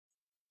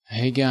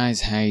Hey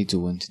guys, how you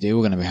doing? Today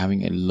we're going to be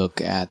having a look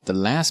at The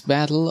Last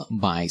Battle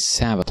by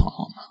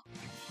Sabaton.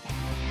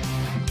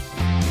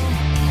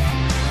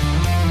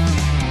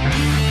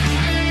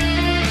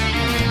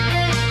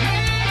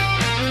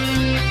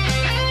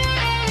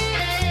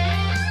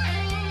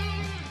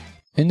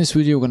 In this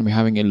video we're going to be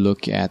having a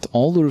look at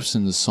all the riffs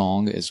in the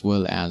song as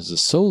well as the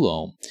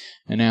solo,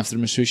 and after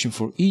demonstration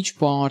for each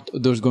part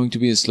there's going to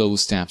be a slow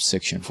step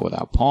section for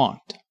that part.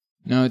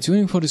 Now,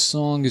 tuning for this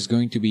song is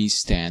going to be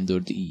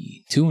standard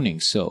E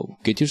tuning, so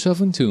get yourself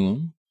in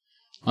tune.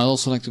 I'd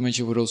also like to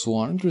mention for those who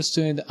are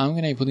interested, I'm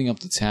going to be putting up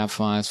the tab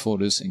files for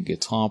this in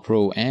Guitar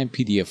Pro and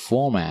PDF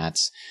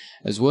formats,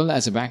 as well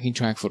as a backing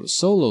track for the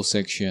solo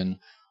section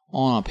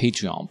on our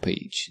Patreon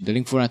page. The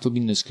link for that will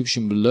be in the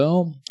description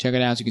below. Check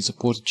it out, you can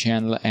support the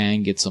channel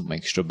and get some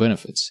extra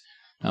benefits.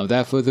 Now,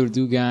 without further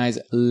ado guys,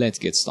 let's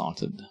get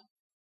started.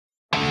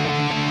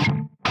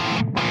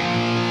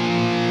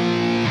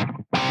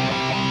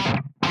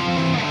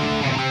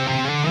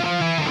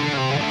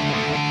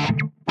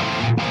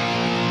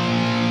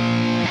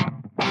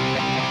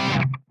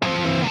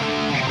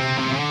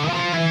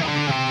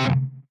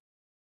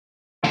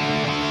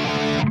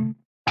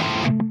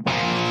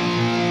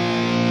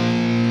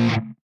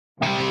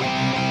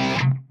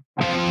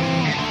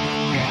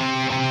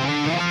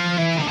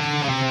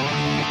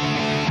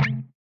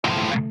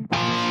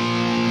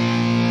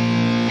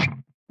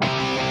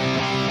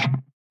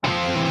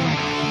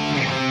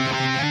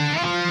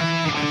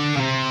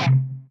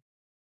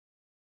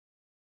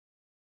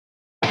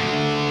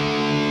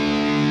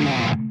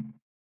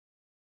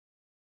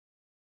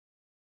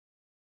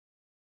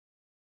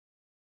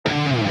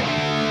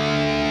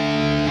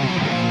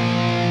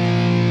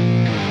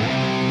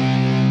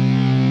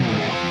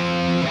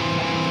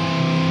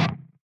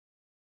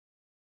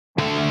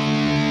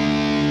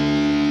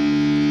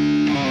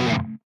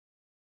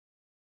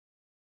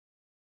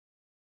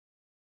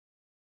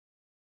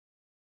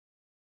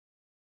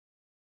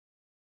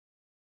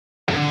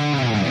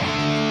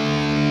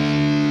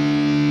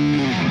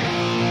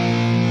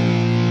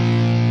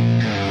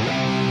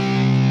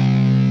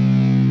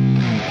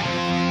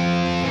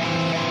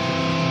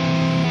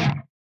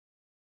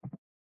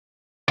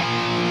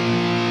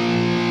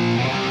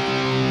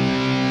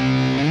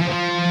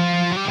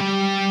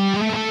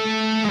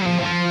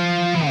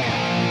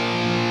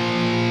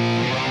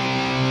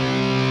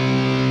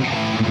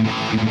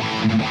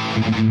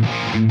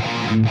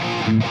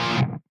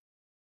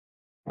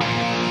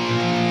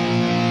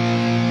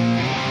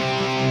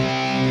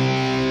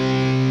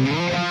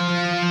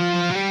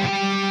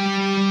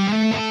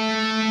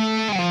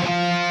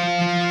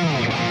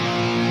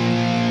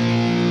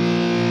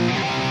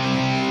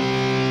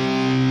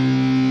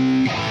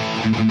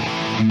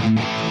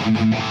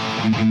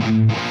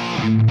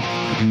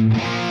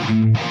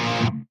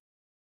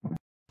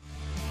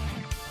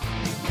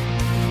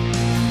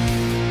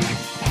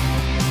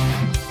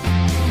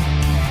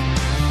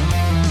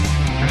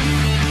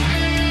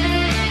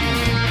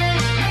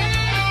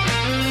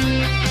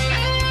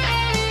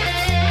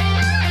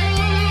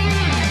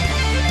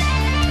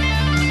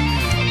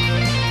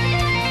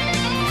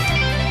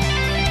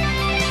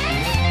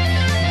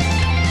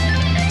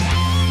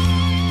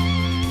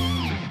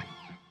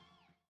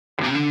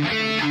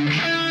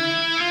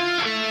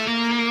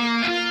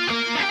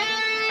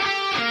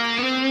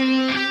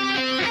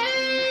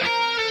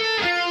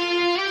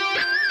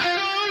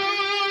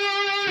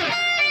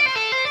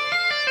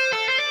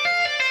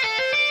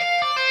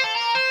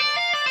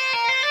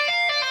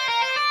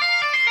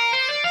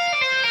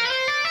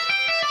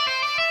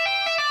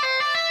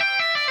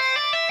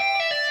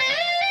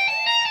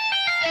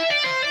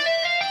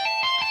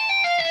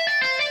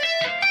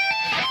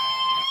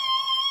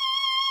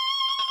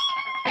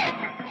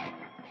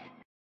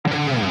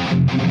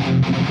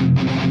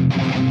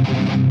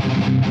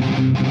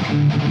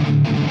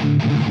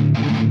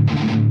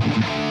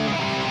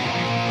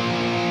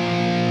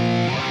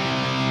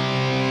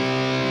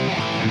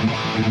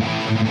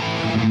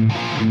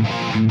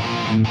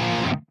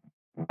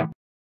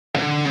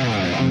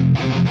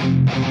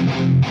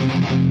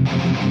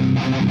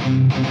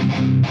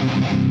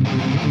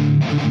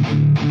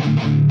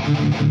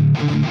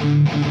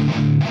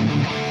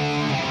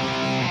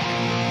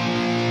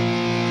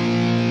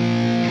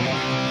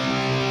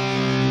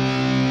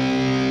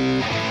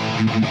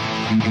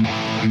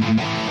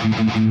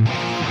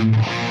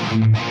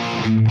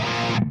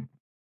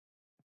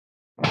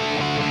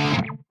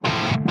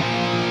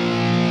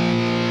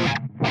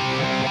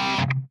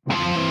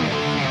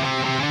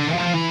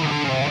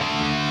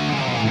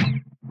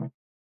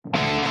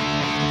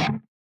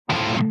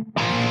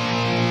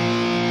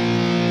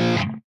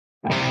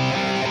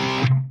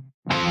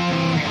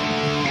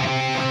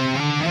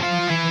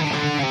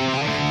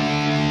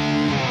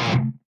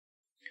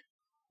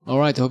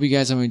 Alright, I hope you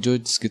guys have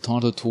enjoyed this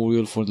guitar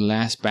tutorial for The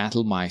Last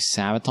Battle by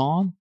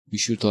Sabaton. Be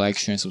sure to like,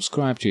 share, and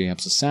subscribe, it really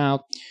helps us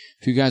out.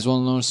 If you guys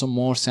want to learn some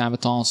more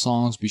Sabaton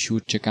songs, be sure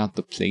to check out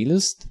the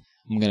playlist.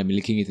 I'm going to be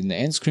linking it in the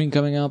end screen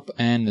coming up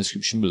and the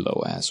description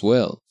below as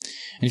well.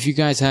 And if you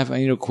guys have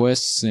any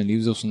requests, then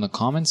leave those in the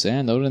comments.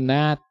 And other than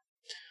that,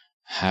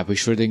 happy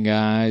shredding,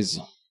 guys.